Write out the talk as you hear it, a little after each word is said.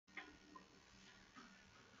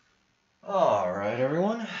Alright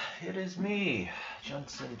everyone, it is me,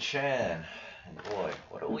 Junson Chan, and boy,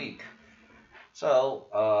 what a week. So,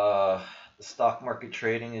 the stock market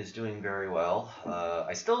trading is doing very well.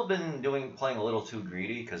 I still been playing a little too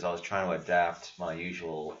greedy because I was trying to adapt my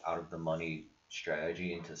usual out-of-the-money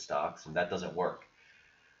strategy into stocks, and that doesn't work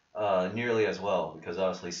nearly as well because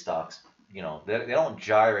obviously stocks, they don't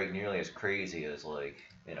gyrate nearly as crazy as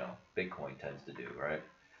Bitcoin tends to do, right?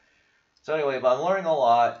 So anyway, but I'm learning a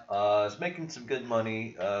lot. It's making some good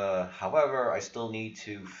money. However, I still need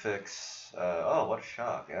to fix. Oh, what a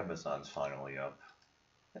shock! Amazon's finally up.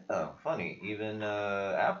 Oh, funny. Even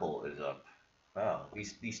Apple is up. Wow,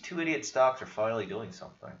 these two idiot stocks are finally doing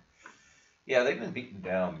something. Yeah, they've been beaten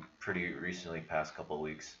down pretty recently, past couple of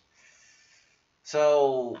weeks.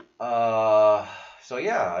 So, so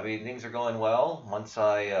yeah, I mean things are going well. Once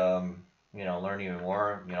I learn even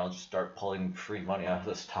more, I'll just start pulling free money out of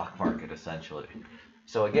the stock market essentially.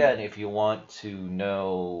 So again, if you want to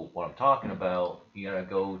know what I'm talking about, you gotta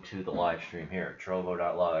go to the live stream here,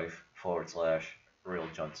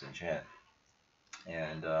 trovo.live/RealJunsonChan.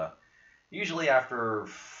 And usually after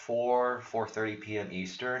 4:30 p.m.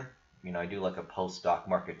 Eastern, I do like a post stock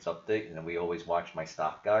markets update, and then we always watch my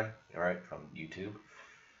stock guy, right, from YouTube.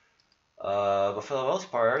 But for the most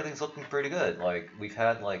part, everything's looking pretty good. Like we've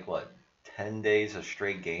had 10 days of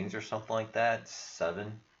straight gains or something like that,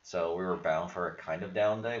 7. So we were bound for a kind of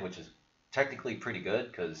down day, which is technically pretty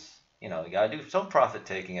good because, you gotta do some profit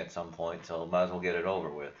taking at some point, so might as well get it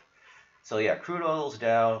over with. So yeah, crude oil's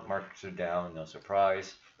down, markets are down, no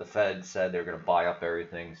surprise. The Fed said they're gonna buy up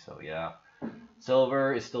everything, so yeah.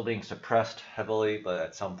 Silver is still being suppressed heavily, but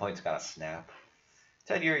at some point it's gotta snap.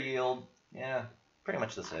 10-year yield, yeah, pretty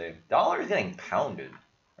much the same. Dollar is getting pounded.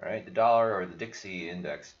 Right, the dollar or the Dixie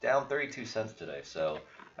index down 32 cents today. So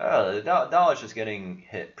the dollar's just getting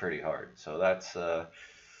hit pretty hard. So that's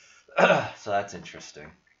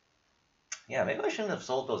interesting. Yeah, maybe I shouldn't have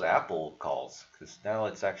sold those Apple calls because now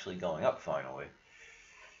it's actually going up finally.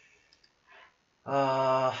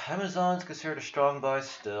 Amazon's considered a strong buy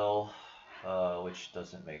still, which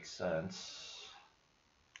doesn't make sense.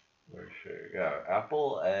 Yeah,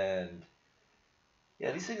 Apple and.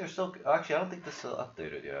 Yeah, these things are still. Actually, I don't think this is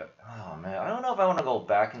updated yet. Oh man, I don't know if I want to go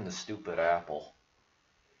back into stupid Apple.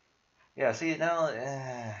 Yeah, see now,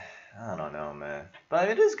 I don't know, man. But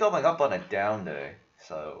it is going up on a down day,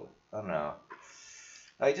 so I don't know.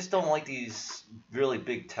 I just don't like these really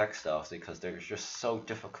big tech stuffs because they're just so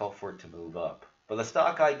difficult for it to move up. But the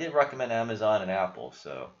stock I did recommend Amazon and Apple,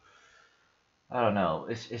 so I don't know.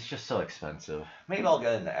 It's just so expensive. Maybe I'll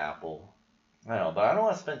get into Apple. I don't know, but I don't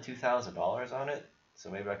want to spend $2,000 on it. So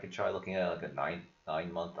maybe I could try looking at like a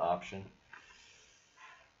 9-month option.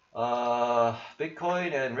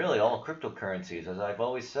 Bitcoin and really all cryptocurrencies, as I've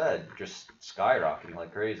always said, just skyrocketing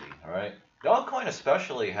like crazy. All right, Dogecoin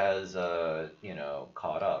especially has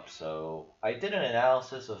caught up. So I did an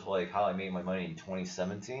analysis of how I made my money in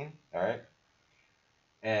 2017. All right,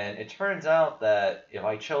 and it turns out that if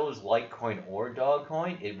I chose Litecoin or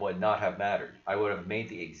Dogecoin, it would not have mattered. I would have made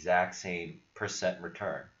the exact same percent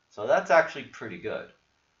return. So that's actually pretty good.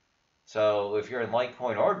 So if you're in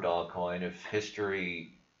Litecoin or Dogecoin, if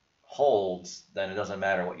history holds, then it doesn't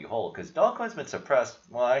matter what you hold. Because Dogecoin's been suppressed,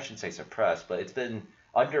 well, I shouldn't say suppressed, but it's been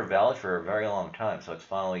undervalued for a very long time. So it's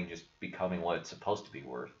finally just becoming what it's supposed to be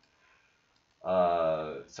worth.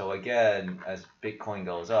 So again, as Bitcoin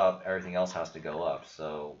goes up, everything else has to go up.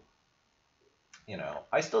 So,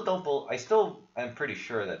 I still am pretty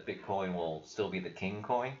sure that Bitcoin will still be the king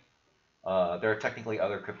coin. There are technically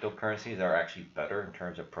other cryptocurrencies that are actually better in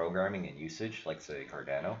terms of programming and usage, like say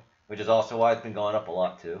Cardano, which is also why it's been going up a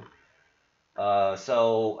lot too.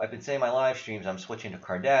 So I've been saying in my live streams I'm switching to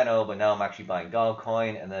Cardano, but now I'm actually buying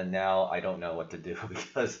Dogecoin, and then now I don't know what to do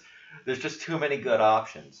because there's just too many good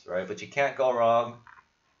options, right? But you can't go wrong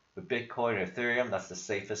with Bitcoin and Ethereum. That's the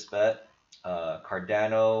safest bet.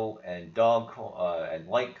 Cardano and Dogecoin and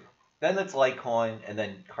then it's Litecoin, and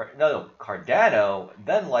then Cardano,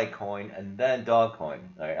 then Litecoin, and then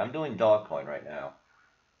Dogecoin. Right, I'm doing Dogecoin right now,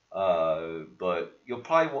 but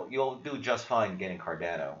you'll do just fine getting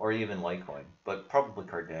Cardano or even Litecoin, but probably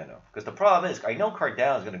Cardano because the problem is I know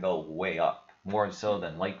Cardano is going to go way up more so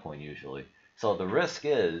than Litecoin usually. So the risk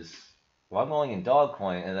is if I'm going in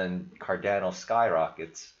Dogecoin and then Cardano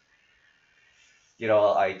skyrockets,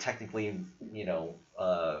 I technically,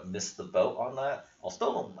 missed the boat on that. I'll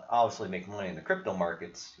still obviously make money in the crypto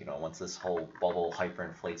markets, once this whole bubble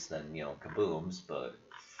hyperinflates, then, kabooms. But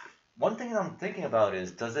one thing I'm thinking about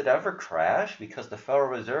is, does it ever crash? Because the Federal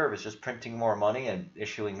Reserve is just printing more money and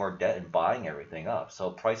issuing more debt and buying everything up.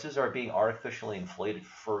 So prices are being artificially inflated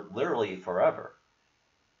for literally forever.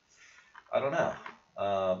 I don't know.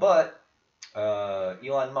 But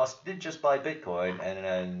Elon Musk did just buy Bitcoin,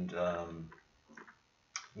 and a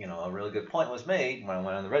really good point was made when I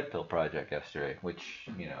went on the Red Pill project yesterday, which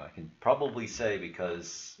I can probably say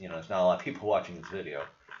because there's not a lot of people watching this video.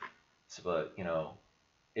 So, but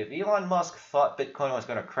if Elon Musk thought Bitcoin was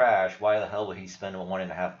going to crash, why the hell would he spend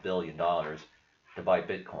 $1.5 billion to buy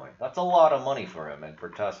Bitcoin? That's a lot of money for him and for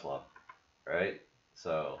Tesla, right?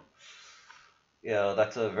 So,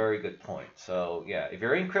 that's a very good point. So, yeah, if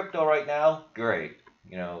you're in crypto right now, great.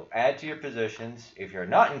 Add to your positions. If you're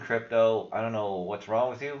not in crypto, I don't know what's wrong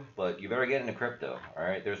with you, but you better get into crypto, all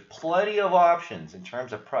right? There's plenty of options in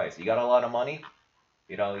terms of price. You got a lot of money,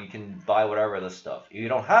 you can buy whatever this stuff. If you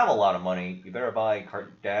don't have a lot of money, you better buy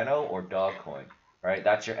Cardano or Dogecoin, right?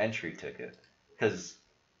 That's your entry ticket. Because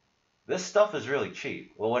this stuff is really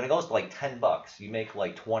cheap. Well, when it goes to like $10, you make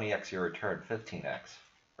like 20x your return, 15x,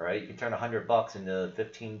 right? You can turn $100 into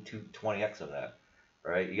 15 to 20x of that,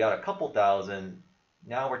 right? You got a couple thousand.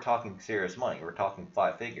 Now we're talking serious money. We're talking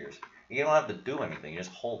 5 figures. You don't have to do anything. You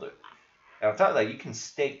just hold it. And on top of that, you can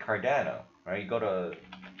stake Cardano, right? You go to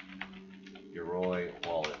your Roy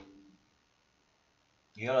wallet.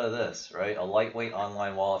 You go to this, right? A lightweight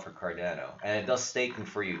online wallet for Cardano. And it does staking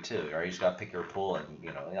for you too, right? You just got to pick your pool. And,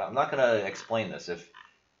 I'm not going to explain this. If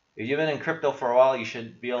you've been in crypto for a while, you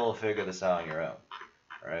should be able to figure this out on your own.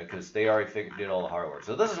 Right, because they already did all the hard work.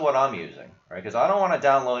 So this is what I'm using, right? Because I don't want to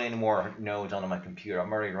download any more nodes onto my computer.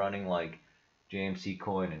 I'm already running like JMC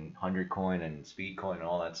coin and 100 coin and speed coin and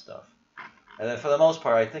all that stuff. And then for the most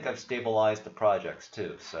part, I think I've stabilized the projects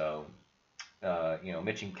too. So,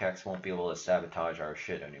 Mitch and Kex won't be able to sabotage our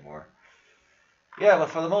shit anymore. Yeah,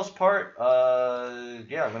 but for the most part, I'm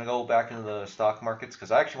gonna go back into the stock markets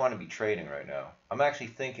because I actually want to be trading right now. I'm actually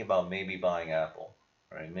thinking about maybe buying Apple.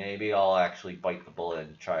 Right, maybe I'll actually bite the bullet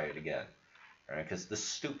and try it again. Right, because this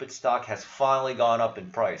stupid stock has finally gone up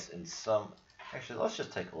in price. Actually, let's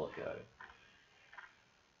just take a look at it.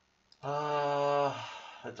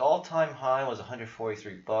 Its all-time high was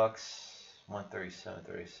 $143,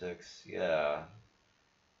 137.36. Yeah.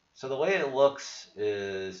 So the way it looks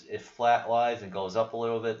is it flatlines and goes up a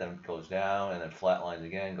little bit, then it goes down, and then flatlines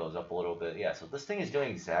again, goes up a little bit. Yeah. So this thing is doing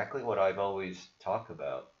exactly what I've always talked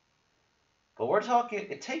about. But we're talking,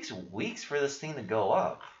 it takes weeks for this thing to go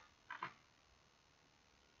up.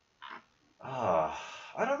 I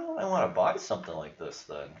don't know if I want to buy something like this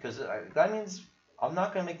then. Because that means I'm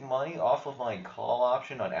not going to make money off of my call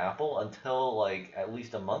option on Apple until like at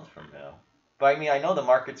least a month from now. But I mean, I know the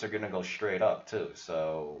markets are going to go straight up too.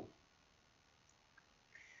 So,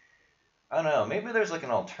 I don't know. Maybe there's like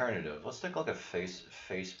an alternative. Let's take a look at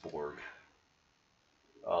Facebook.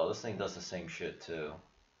 Oh, this thing does the same shit too.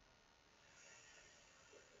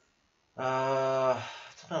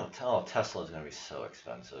 Tesla is going to be so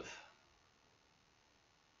expensive.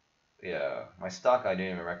 Yeah, my stock, I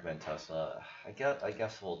didn't even recommend Tesla. I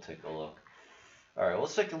guess we'll take a look. Alright,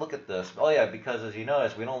 let's take a look at this. Oh yeah, because as you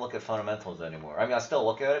notice, we don't look at fundamentals anymore. I mean, I still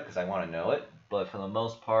look at it because I want to know it, but for the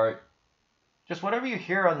most part, just whatever you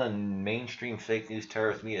hear on the mainstream fake news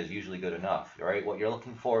terrorist media is usually good enough, right? What you're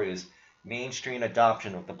looking for is mainstream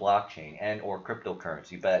adoption of the blockchain and or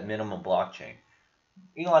cryptocurrency, but at minimum blockchain.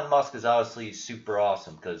 Elon Musk is obviously super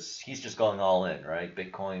awesome because he's just going all in, right?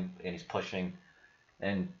 Bitcoin, and he's pushing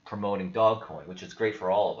and promoting Dogecoin, which is great for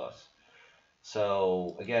all of us.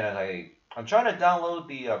 So again, I'm trying to download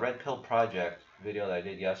the Red Pill project video that I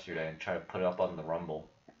did yesterday and try to put it up on the Rumble.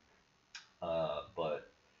 But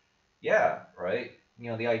yeah, right.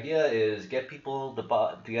 The idea is get people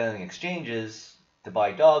to get on the exchanges to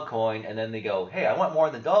buy Dogecoin, and then they go, hey, I want more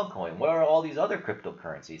than Dogecoin. What are all these other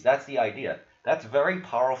cryptocurrencies? That's the idea. That's very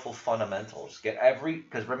powerful fundamentals.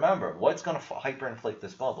 Because remember, what's going to hyperinflate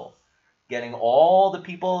this bubble? Getting all the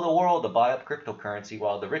people of the world to buy up cryptocurrency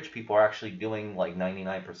while the rich people are actually doing like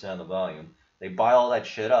 99% of the volume. They buy all that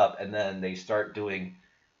shit up and then they start doing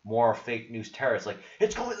more fake news terrorists like,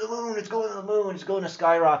 it's going to the moon, it's going to the moon, it's going to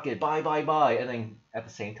skyrocket, buy. And then at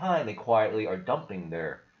the same time, they quietly are dumping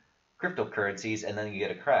their cryptocurrencies and then you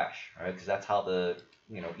get a crash, right? Because that's how the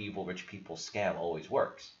evil rich people scam always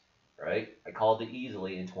works, right? I called it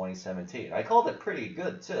easily in 2017. I called it pretty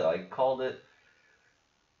good too. I called it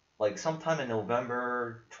like sometime in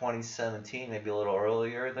November 2017, maybe a little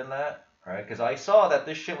earlier than that, right? Because I saw that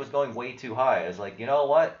this shit was going way too high. I was like, you know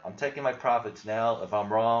what? I'm taking my profits now. If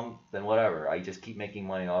I'm wrong, then whatever. I just keep making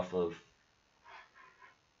money off of...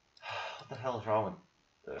 What the hell is wrong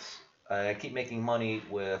with this? I keep making money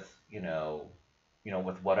with,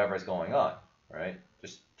 with whatever's going on, right?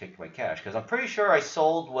 Just take my cash. Because I'm pretty sure I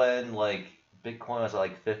sold when, like, Bitcoin was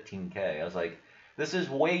like 15K. I was like, This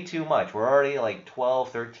is way too much. We're already like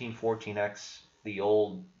 12, 13, 14x the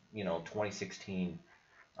old, 2016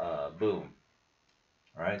 boom.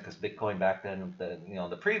 All right, because Bitcoin back then,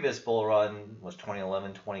 the previous bull run was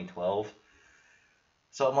 2011, 2012,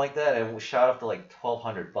 something like that, and it shot up to like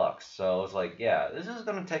 $1,200. So I was like, yeah, this is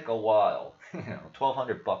gonna take a while.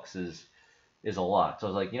 $1,200 is a lot. So I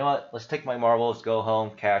was like, you know what? Let's take my marbles, go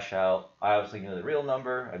home, cash out. I obviously knew the real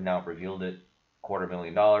number. I've now revealed it,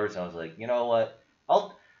 $250,000. I was like, you know what?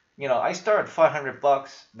 I started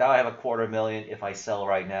 $500. Now I have $250,000. If I sell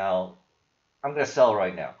right now, I'm gonna sell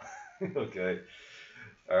right now. Okay.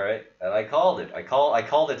 All right, and I called it. I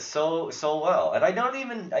called it so well, and I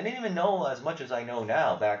didn't even know as much as I know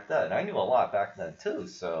now back then. I knew a lot back then too.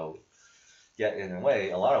 So, yeah, in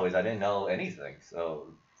a lot of ways, I didn't know anything.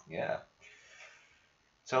 So, yeah.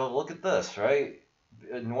 So look at this, right?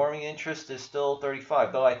 Norming interest is still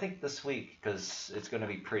 35, though I think this week, because it's going to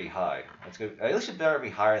be pretty high. At least it better be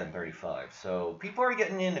higher than 35. So people are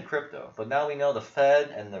getting into crypto, but now we know the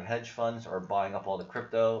Fed and the hedge funds are buying up all the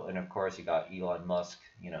crypto, and of course you got Elon Musk,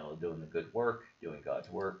 doing the good work, doing God's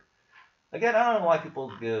work. Again, I don't know why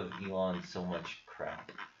people give Elon so much crap.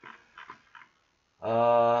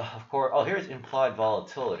 Of course, here's implied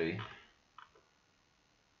volatility.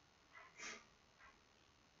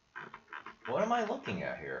 What am I looking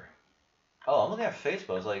at here? Oh, I'm looking at Facebook.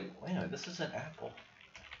 I was like, wait a minute, this isn't Apple.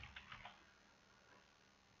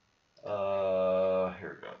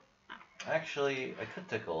 Here we go. Actually, I could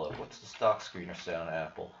take a look. What's the stock screener say on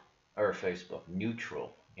Apple? Or Facebook?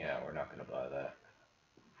 Neutral. Yeah, we're not going to buy that.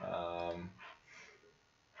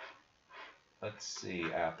 Let's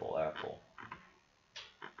see, Apple.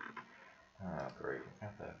 Oh, great. I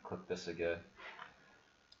have to click this again.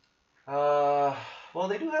 Well,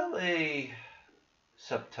 they do have a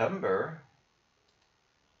September.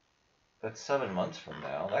 That's 7 months from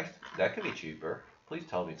now. That could be cheaper. Please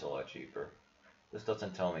tell me it's a lot cheaper. This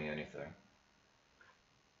doesn't tell me anything.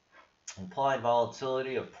 Implied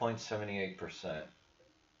volatility of 0.78%.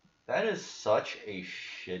 That is such a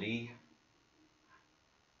shitty...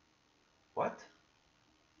 What?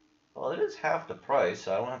 Well, it is half the price,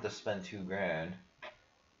 so I don't have to spend $2,000.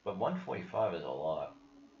 But 145 is a lot.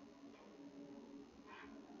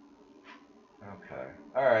 Okay.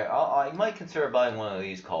 Alright, I might consider buying one of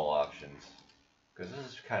these call options. Because this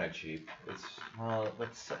is kind of cheap. It's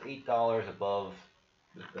 $8 above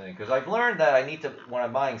the thing. Because I've learned that I need to, when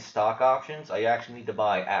I'm buying stock options, I actually need to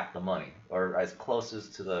buy at the money. Or as close as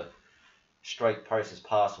to the strike price as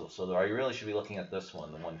possible. So I really should be looking at this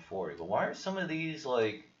one, the 140. But why are some of these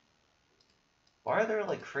like... Why are there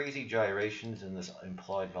like crazy gyrations in this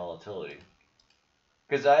implied volatility?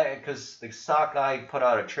 Because the stock guy put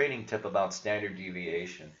out a trading tip about standard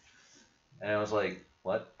deviation. And I was like,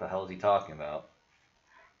 what the hell is he talking about?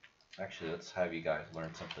 Actually, let's have you guys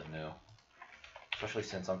learn something new. Especially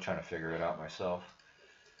since I'm trying to figure it out myself.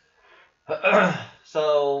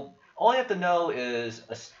 So, all you have to know is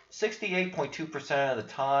 68.2% of the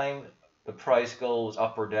time, the price goes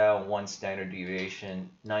up or down one standard deviation.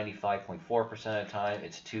 95.4% of the time,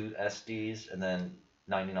 it's 2 SDs. And then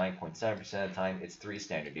 99.7% of the time, it's 3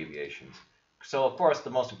 standard deviations. So, of course, the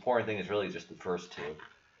most important thing is really just the first 2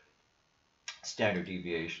 standard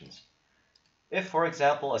deviations. If, for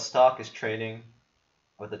example, a stock is trading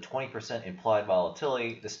with a 20% implied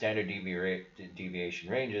volatility, the standard deviation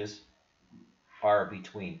ranges are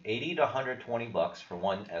between 80 to 120 bucks for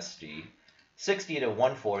 1 SD, 60 to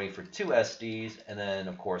 140 for 2 SDs, and then,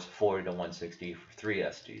 of course, 40 to 160 for 3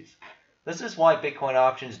 SDs. This is why Bitcoin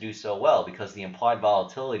options do so well, because the implied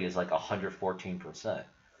volatility is like 114%.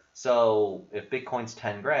 So if Bitcoin's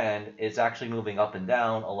 10 grand, it's actually moving up and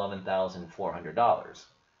down $11,400,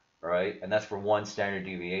 right? And that's for 1 standard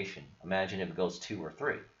deviation. Imagine if it goes 2 or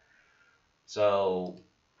 3. So,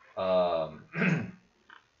 yeah.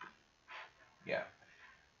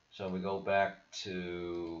 So we go back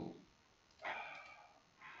to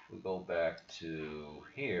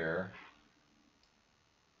here.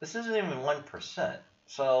 This isn't even 1%.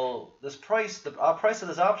 So this price, the price of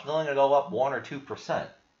this option is only going to go up 1 or 2%.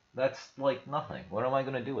 That's like nothing. What am I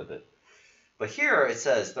going to do with it? But here it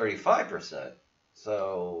says 35%.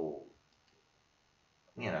 So,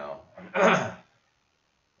 now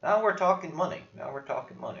we're talking money.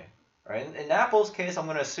 Right? In Apple's case, I'm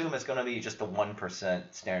going to assume it's going to be just a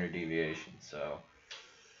 1% standard deviation. So,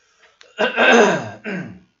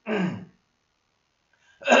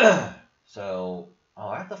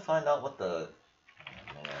 I have to find out what the...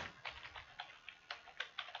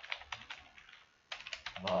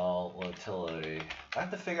 Volatility. I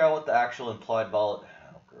have to figure out what the actual implied Oh,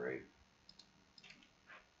 great.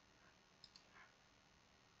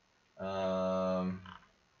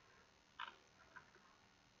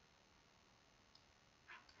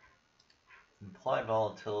 implied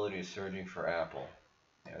volatility is surging for Apple.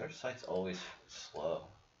 Yeah, their site's always slow.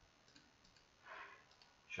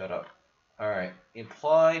 Shut up. Alright,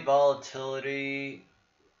 implied volatility.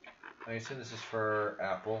 I assume this is for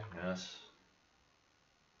Apple, yes.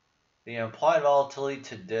 The implied volatility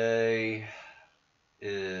today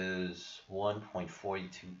is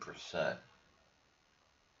 1.42%.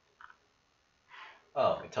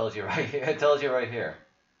 Oh, it tells you right. It tells you right here.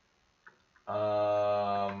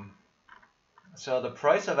 So the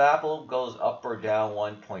price of Apple goes up or down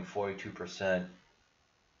 1.42%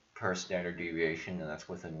 per standard deviation, and that's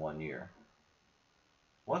within 1 year.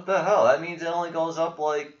 What the hell? That means it only goes up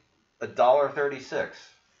like $1.36.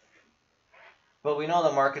 But we know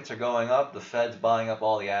the markets are going up, the Fed's buying up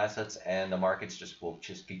all the assets, and the markets will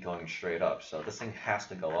just keep going straight up. So this thing has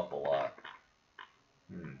to go up a lot.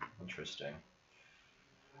 Interesting.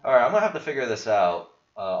 Alright, I'm going to have to figure this out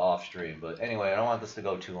off stream. But anyway, I don't want this to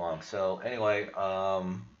go too long. So anyway,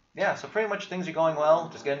 yeah, so pretty much things are going well.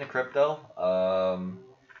 Just get into crypto.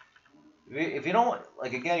 If you don't,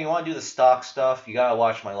 like, again, you want to do the stock stuff, you got to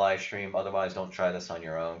watch my live stream. Otherwise, don't try this on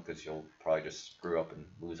your own because you'll probably just screw up and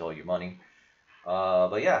lose all your money.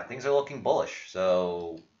 But yeah, things are looking bullish.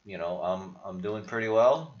 So, you know, I'm doing pretty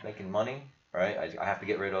well, making money, right? I have to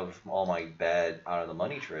get rid of all my bad out of the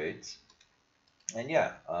money trades. And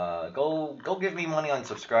yeah, go give me money on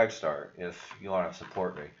Subscribestar if you want to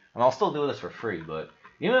support me. And I'll still do this for free, but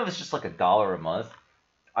even if it's just like $1 a month,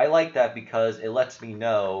 I like that because it lets me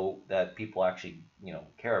know that people actually, you know,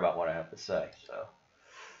 care about what I have to say. So,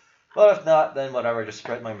 but if not, then whatever, just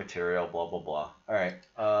spread my material, blah, blah, blah. All right,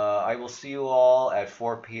 I will see you all at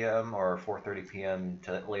 4 p.m. or 4:30 p.m.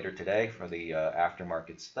 later today for the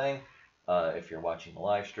aftermarkets thing. If you're watching the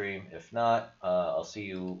live stream. If not, I'll see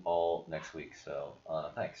you all next week. So,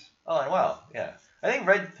 thanks. Oh, and wow, yeah. I think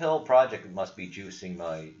Red Pill Project must be juicing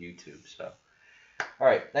my YouTube, so.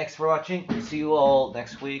 Alright, thanks for watching. See you all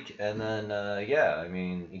next week. And then, yeah, I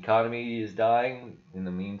mean, economy is dying. In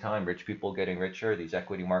the meantime, rich people getting richer. These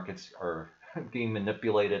equity markets are being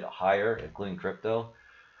manipulated higher, including crypto.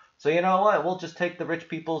 So you know what? We'll just take the rich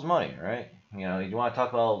people's money, right? You know, you want to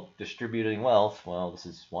talk about distributing wealth? Well, this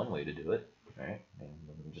is one way to do it, right? And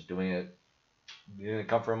I'm just doing it in the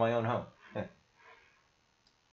comfort of my own home.